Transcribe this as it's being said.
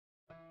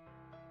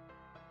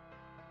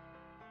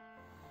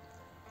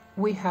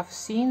We have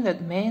seen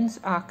that men's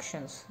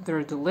actions,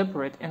 their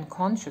deliberate and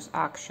conscious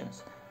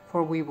actions,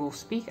 for we will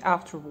speak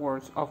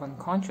afterwards of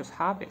unconscious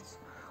habits,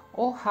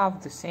 all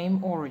have the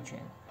same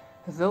origin.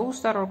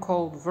 Those that are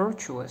called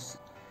virtuous,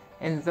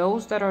 and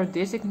those that are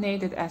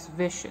designated as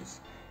vicious,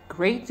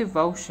 great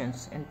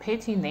devotions and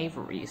petty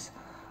knaveries,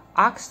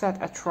 acts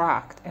that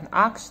attract and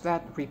acts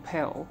that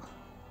repel,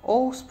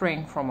 all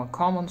spring from a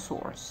common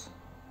source.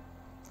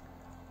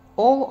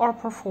 All are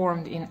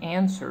performed in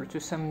answer to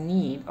some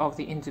need of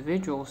the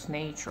individual's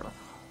nature.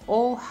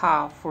 All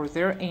have for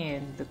their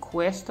end the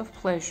quest of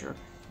pleasure,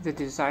 the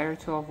desire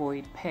to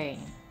avoid pain.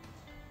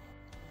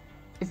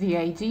 The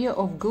idea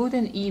of good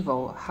and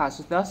evil has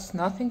thus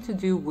nothing to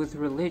do with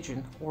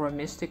religion or a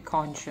mystic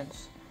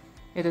conscience.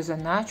 It is a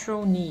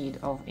natural need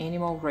of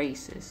animal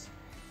races,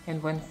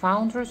 and when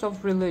founders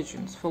of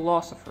religions,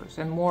 philosophers,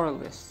 and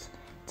moralists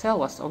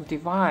tell us of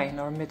divine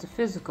or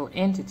metaphysical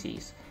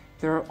entities,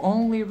 they are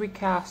only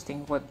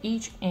recasting what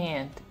each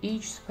ant,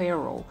 each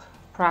sparrow,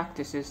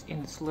 practices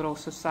in its little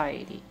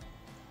society.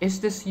 Is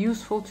this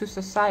useful to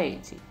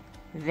society?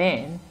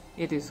 Then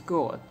it is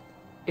good.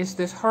 Is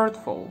this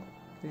hurtful?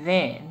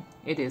 Then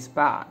it is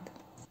bad.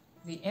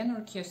 The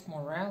Anarchist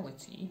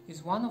Morality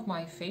is one of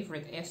my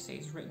favorite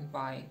essays written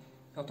by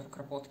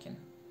Kropotkin.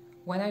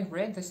 When I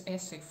read this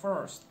essay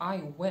first,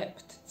 I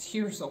wept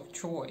tears of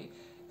joy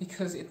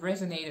because it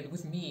resonated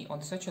with me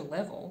on such a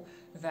level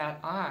that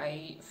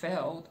I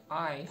felt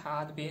I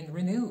had been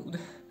renewed.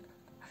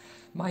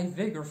 My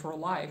vigor for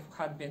life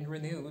had been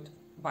renewed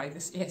by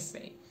this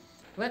essay.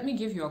 Let me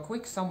give you a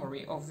quick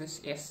summary of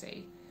this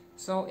essay.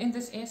 So in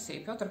this essay,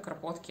 Pyotr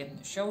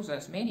Kropotkin shows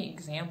us many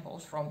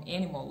examples from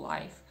animal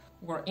life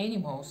where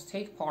animals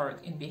take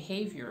part in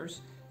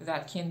behaviors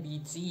that can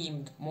be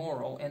deemed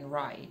moral and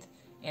right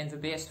and the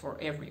best for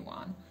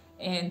everyone.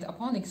 And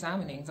upon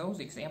examining those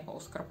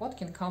examples,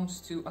 Kropotkin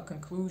comes to a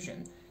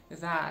conclusion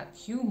that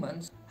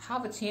humans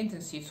have a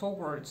tendency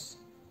towards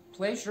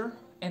pleasure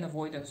and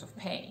avoidance of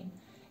pain.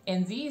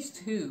 And these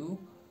two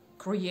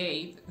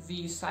create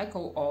the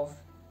cycle of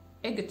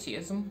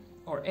egotism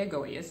or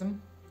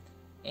egoism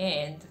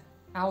and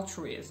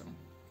altruism.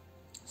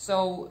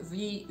 So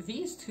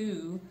these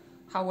two,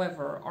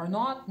 however, are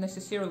not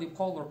necessarily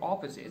polar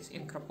opposites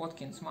in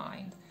Kropotkin's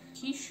mind.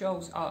 He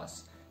shows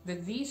us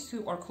that these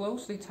two are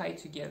closely tied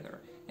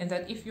together, and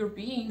that if you're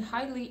being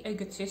highly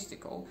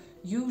egotistical,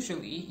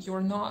 usually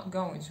you're not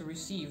going to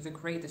receive the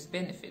greatest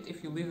benefit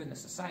if you live in a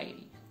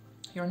society.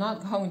 You're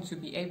not going to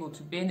be able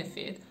to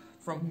benefit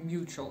from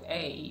mutual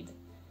aid.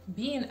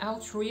 Being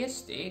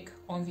altruistic,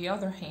 on the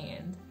other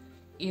hand,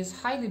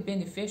 is highly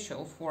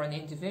beneficial for an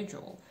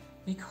individual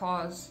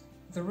because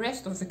the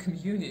rest of the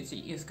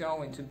community is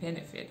going to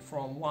benefit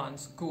from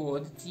one's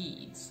good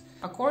deeds.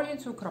 According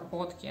to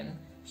Kropotkin,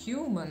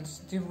 humans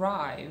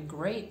derive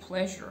great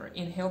pleasure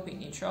in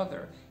helping each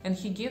other, and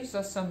he gives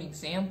us some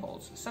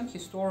examples, some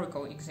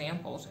historical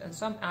examples, and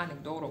some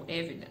anecdotal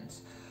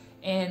evidence.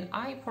 And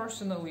I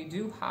personally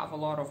do have a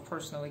lot of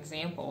personal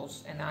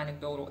examples and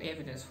anecdotal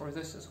evidence for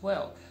this as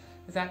well,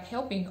 that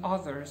helping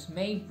others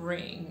may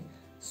bring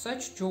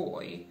such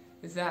joy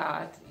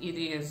that it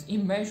is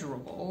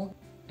immeasurable.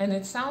 And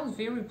it sounds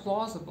very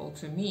plausible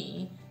to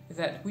me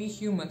that we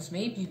humans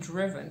may be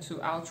driven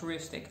to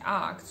altruistic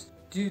acts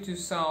due to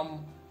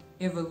some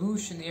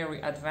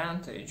evolutionary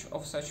advantage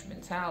of such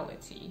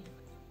mentality.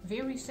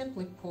 Very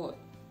simply put,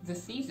 the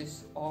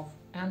thesis of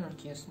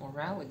anarchist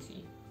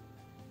morality,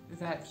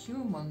 that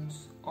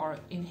humans are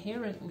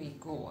inherently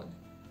good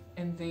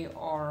and they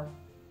are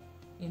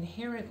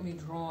inherently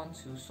drawn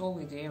to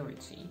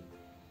solidarity,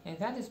 and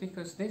that is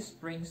because this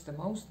brings the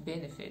most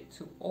benefit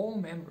to all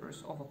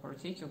members of a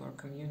particular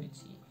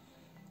community.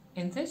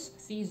 And this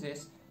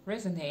thesis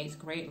resonates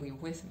greatly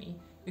with me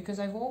because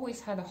I've always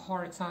had a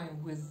hard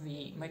time with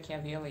the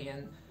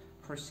Machiavellian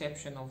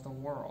perception of the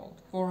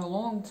world. For a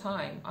long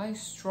time, I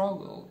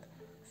struggled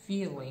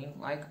feeling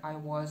like I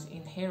was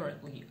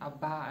inherently a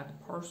bad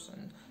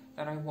person,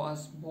 that I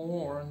was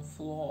born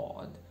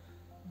flawed.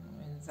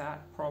 And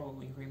that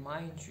probably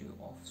reminds you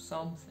of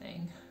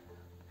something.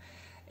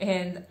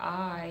 And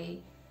I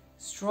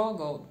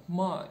struggled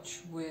much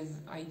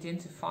with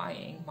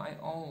identifying my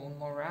own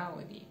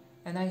morality.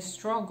 And I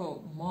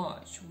struggled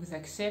much with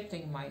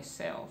accepting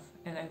myself.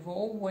 And I've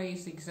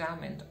always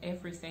examined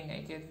everything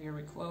I did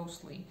very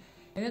closely.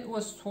 And it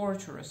was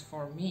torturous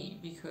for me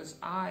because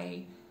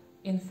I,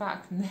 in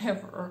fact,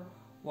 never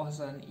was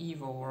an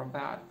evil or a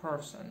bad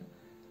person.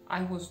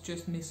 I was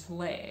just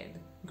misled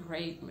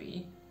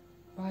greatly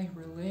by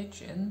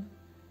religion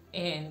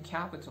and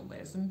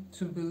capitalism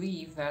to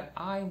believe that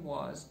I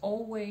was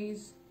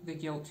always the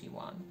guilty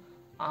one.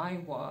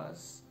 I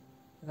was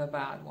the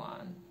bad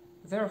one.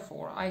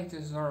 Therefore, I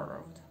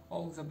deserved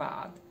all the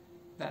bad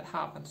that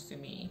happens to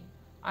me.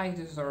 I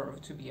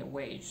deserve to be a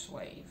wage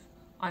slave.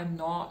 I'm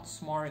not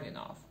smart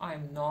enough.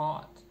 I'm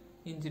not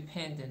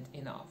independent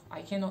enough.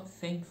 I cannot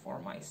think for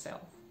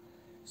myself.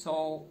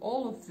 So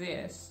all of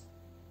this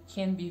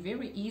can be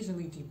very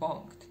easily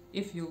debunked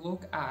if you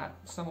look at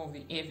some of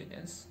the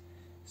evidence.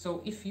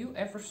 So if you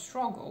ever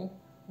struggle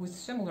with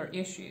similar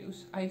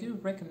issues, I do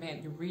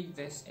recommend you read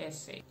this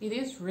essay. It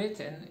is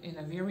written in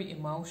a very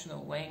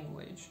emotional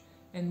language,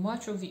 and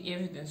much of the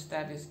evidence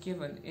that is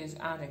given is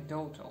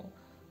anecdotal.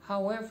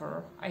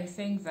 However, I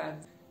think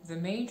that the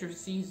major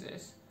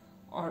theses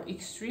are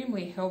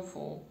extremely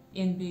helpful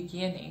in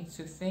beginning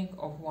to think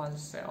of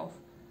oneself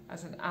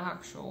as an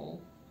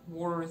actual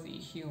worthy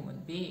human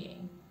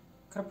being.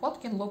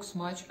 Kropotkin looks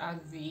much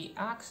at the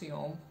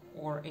axiom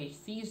or a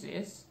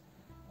thesis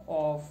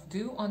of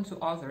do unto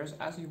others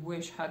as you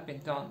wish had been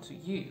done to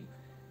you,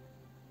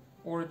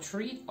 or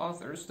treat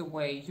others the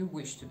way you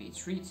wish to be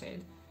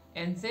treated.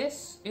 And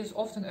this is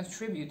often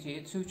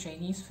attributed to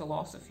Chinese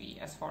philosophy,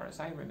 as far as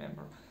I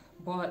remember.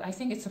 But I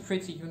think it's a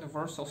pretty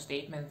universal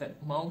statement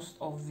that most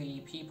of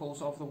the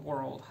peoples of the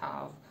world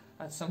have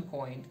at some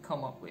point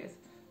come up with.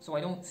 So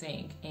I don't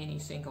think any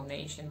single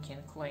nation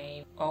can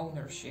claim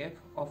ownership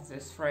of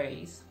this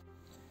phrase.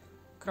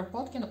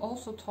 Kropotkin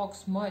also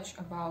talks much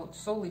about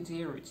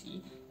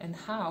solidarity and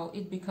how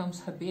it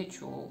becomes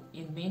habitual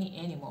in many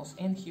animals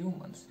and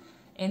humans.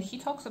 And he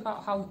talks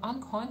about how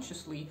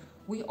unconsciously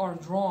we are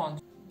drawn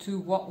to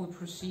what we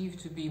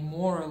perceive to be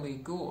morally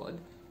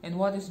good. And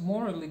what is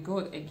morally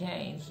good,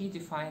 again, he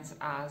defines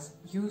as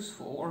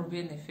useful or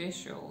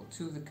beneficial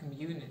to the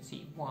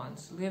community one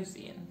lives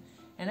in.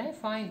 And I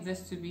find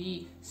this to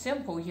be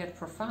simple yet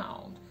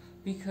profound,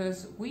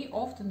 because we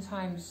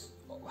oftentimes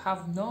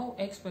have no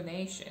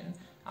explanation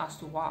as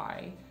to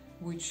why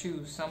we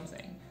choose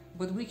something.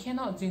 But we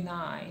cannot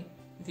deny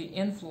the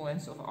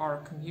influence of our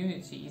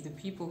community, the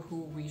people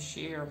who we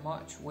share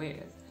much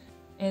with.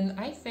 And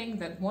I think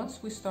that once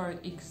we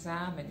start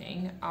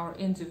examining our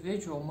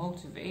individual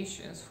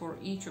motivations for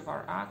each of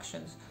our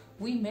actions,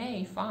 we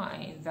may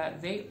find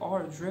that they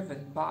are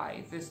driven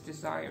by this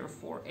desire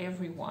for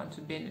everyone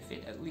to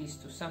benefit, at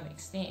least to some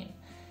extent.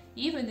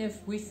 Even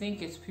if we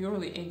think it's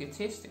purely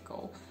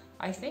egotistical,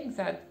 I think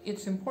that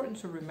it's important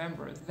to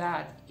remember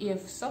that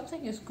if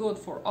something is good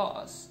for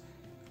us,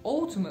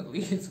 ultimately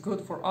it's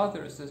good for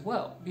others as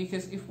well.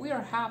 Because if we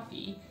are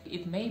happy,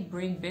 it may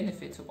bring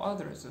benefit to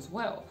others as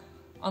well.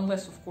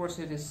 Unless, of course,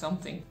 it is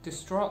something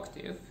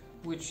destructive,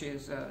 which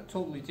is a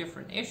totally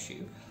different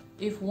issue.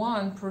 If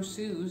one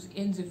pursues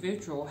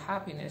individual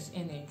happiness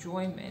and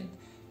enjoyment,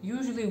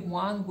 usually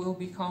one will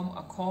become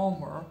a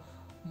calmer,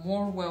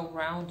 more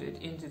well-rounded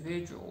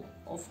individual.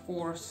 Of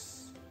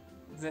course,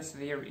 this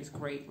varies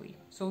greatly.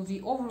 So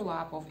the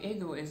overlap of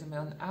egoism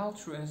and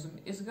altruism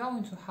is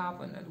going to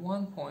happen at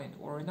one point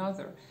or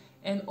another.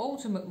 And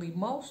ultimately,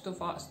 most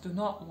of us do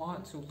not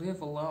want to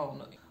live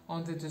alone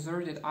on the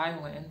deserted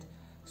island,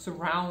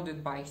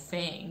 surrounded by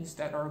things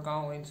that are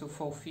going to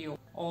fulfill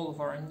all of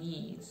our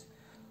needs.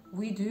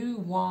 We do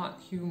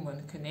want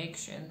human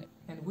connection,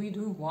 and we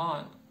do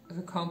want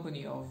the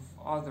company of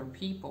other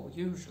people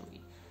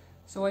usually.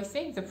 So I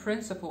think the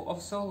principle of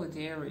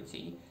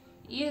solidarity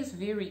is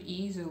very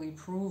easily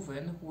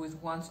proven with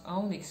one's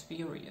own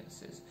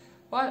experiences,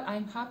 but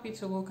I'm happy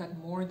to look at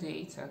more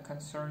data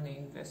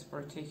concerning this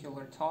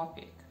particular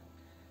topic.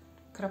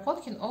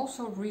 Kropotkin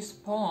also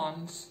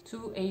responds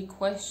to a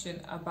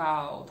question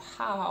about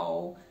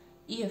how,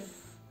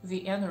 if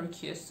the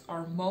anarchists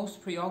are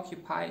most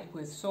preoccupied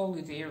with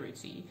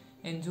solidarity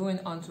and doing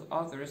unto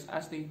others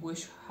as they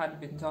wish had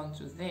been done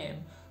to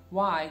them,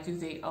 why do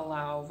they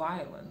allow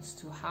violence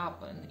to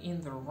happen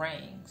in their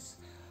ranks?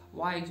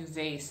 Why do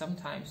they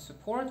sometimes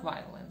support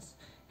violence?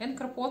 And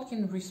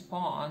Kropotkin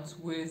responds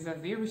with a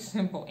very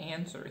simple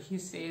answer. He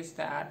says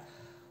that,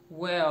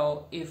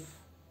 well, if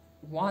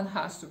one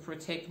has to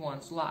protect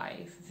one's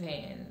life,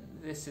 then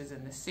this is a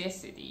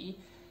necessity.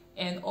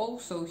 And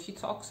also he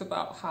talks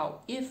about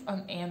how if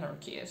an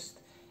anarchist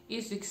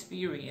is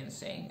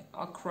experiencing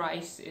a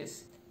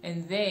crisis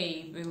and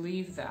they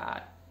believe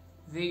that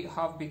they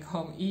have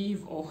become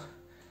evil,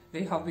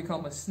 they have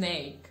become a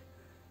snake,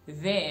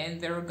 then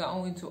they're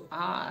going to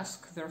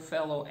ask their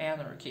fellow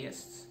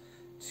anarchists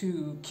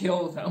to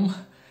kill them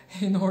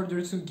in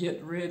order to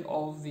get rid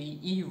of the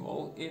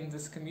evil in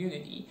this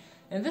community.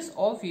 And this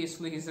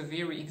obviously is a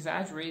very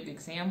exaggerated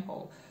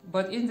example,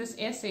 but in this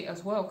essay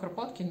as well,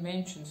 Kropotkin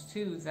mentions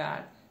too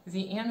that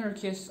the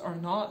anarchists are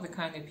not the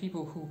kind of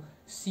people who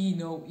see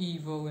no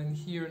evil and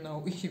hear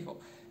no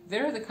evil.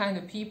 They're the kind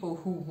of people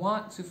who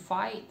want to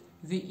fight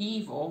the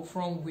evil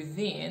from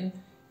within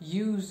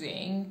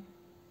using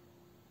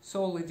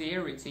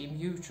solidarity,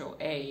 mutual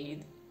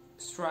aid,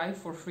 strive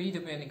for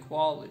freedom and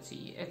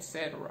equality,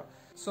 etc.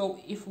 So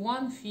if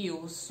one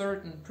feels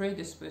certain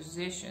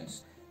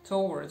predispositions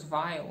towards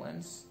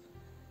violence,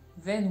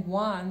 then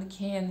one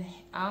can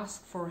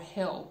ask for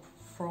help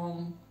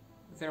from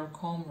their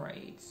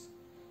comrades.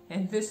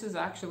 And this is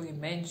actually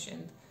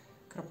mentioned.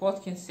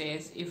 Kropotkin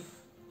says if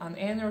an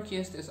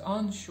anarchist is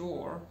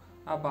unsure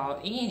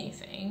about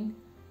anything,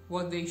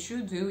 what they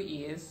should do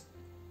is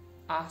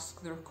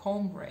ask their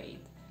comrade.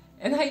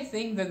 And I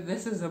think that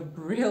this is a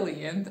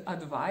brilliant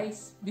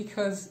advice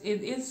because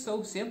it is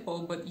so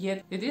simple, but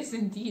yet it is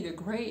indeed a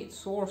great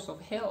source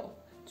of help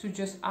to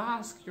just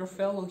ask your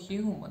fellow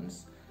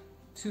humans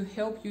to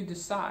help you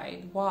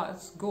decide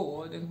what's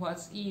good and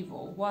what's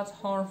evil, what's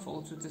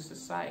harmful to the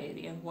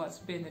society and what's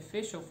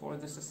beneficial for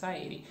the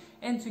society,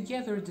 and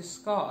together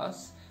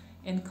discuss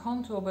and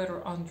come to a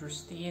better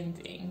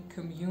understanding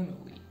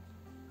communally.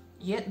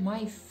 Yet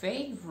my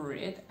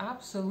favorite,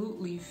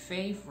 absolutely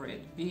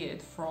favorite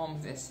bit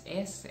from this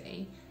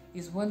essay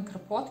is when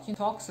Kropotkin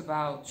talks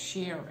about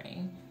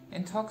sharing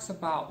and talks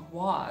about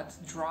what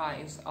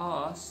drives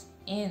us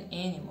and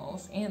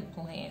animals and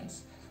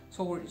plants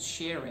towards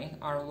sharing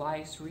our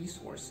life's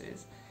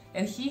resources.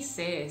 And he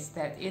says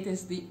that it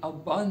is the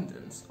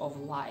abundance of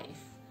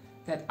life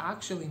that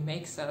actually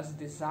makes us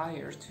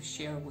desire to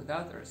share with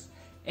others.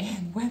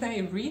 And when I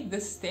read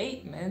this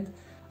statement,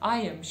 I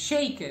am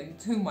shaken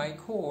to my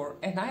core,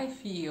 and I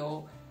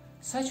feel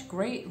such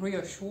great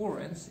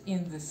reassurance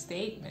in this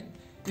statement,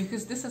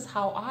 because this is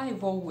how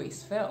I've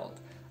always felt.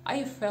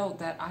 I felt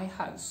that I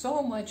had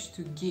so much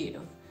to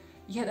give,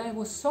 yet I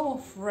was so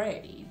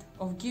afraid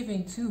of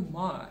giving too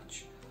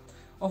much,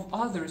 of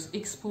others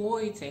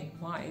exploiting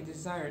my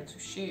desire to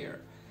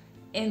share.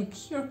 And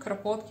here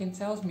Kropotkin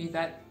tells me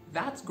that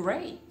that's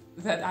great,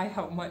 that I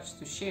have much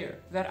to share,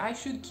 that I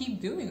should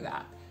keep doing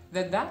that,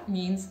 that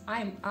means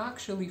I'm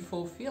actually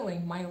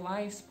fulfilling my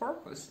life's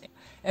purpose,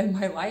 and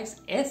my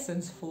life's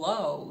essence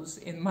flows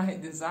in my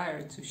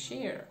desire to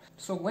share.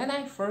 So when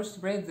I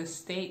first read this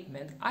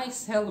statement, I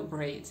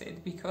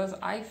celebrated because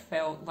I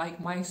felt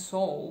like my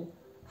soul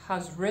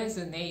has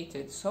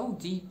resonated so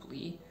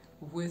deeply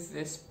with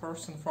this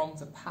person from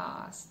the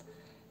past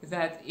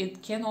that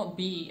it cannot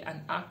be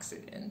an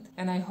accident.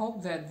 And I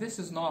hope that this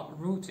is not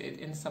rooted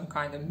in some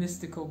kind of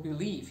mystical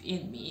belief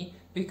in me,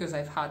 because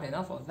I've had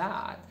enough of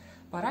that.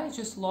 But I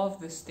just love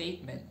the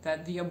statement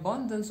that the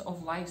abundance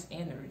of life's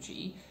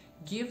energy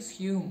gives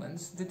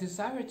humans the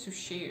desire to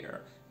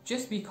share,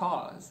 just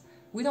because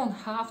we don't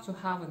have to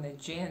have an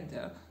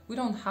agenda. We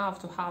don't have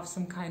to have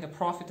some kind of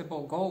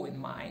profitable goal in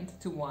mind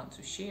to want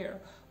to share.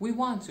 We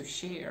want to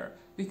share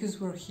because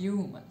we're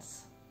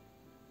humans.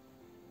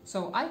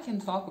 So I can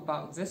talk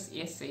about this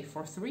essay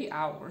for 3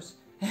 hours,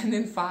 and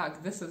in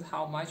fact this is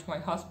how much my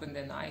husband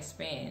and I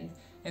spend,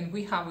 and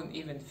we haven't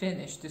even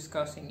finished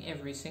discussing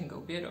every single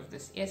bit of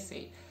this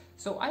essay.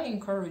 So I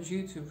encourage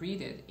you to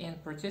read it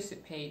and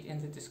participate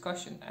in the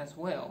discussion as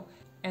well,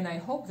 and I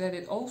hope that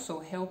it also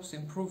helps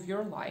improve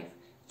your life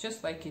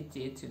just like it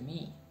did to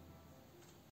me.